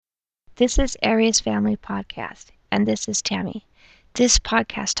This is Aries Family Podcast, and this is Tammy. This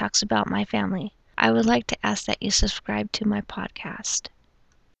podcast talks about my family. I would like to ask that you subscribe to my podcast.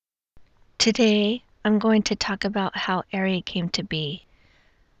 Today, I'm going to talk about how Aries came to be.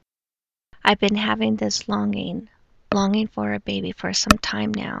 I've been having this longing for a baby for some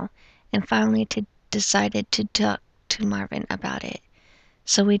time now, and finally decided to talk to Marvin about it.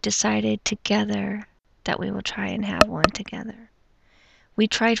 So we decided together that we will try and have one together. We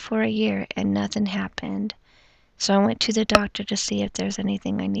tried for a year and nothing happened. So I went to the doctor to see if there's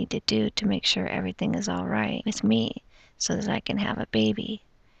anything I need to do to make sure everything is all right with me so that I can have a baby.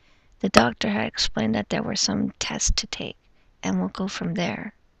 The doctor had explained that there were some tests to take and we'll go from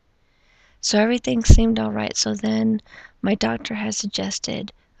there. So everything seemed all right. So then my doctor had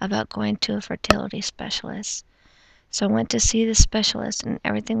suggested about going to a fertility specialist. So I went to see the specialist and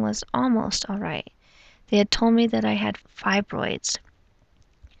everything was almost all right. They had told me that I had fibroids,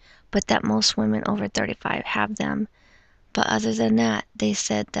 but that most women over 35 have them. But other than that, they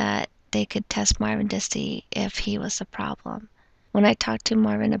said that they could test Marvin to see if he was the problem. When I talked to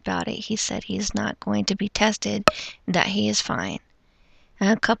Marvin about it, he said he's not going to be tested and that he is fine. And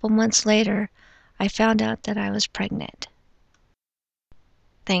a couple months later, I found out that I was pregnant.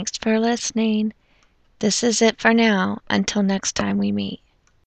 Thanks for listening. This is it for now. Until next time we meet.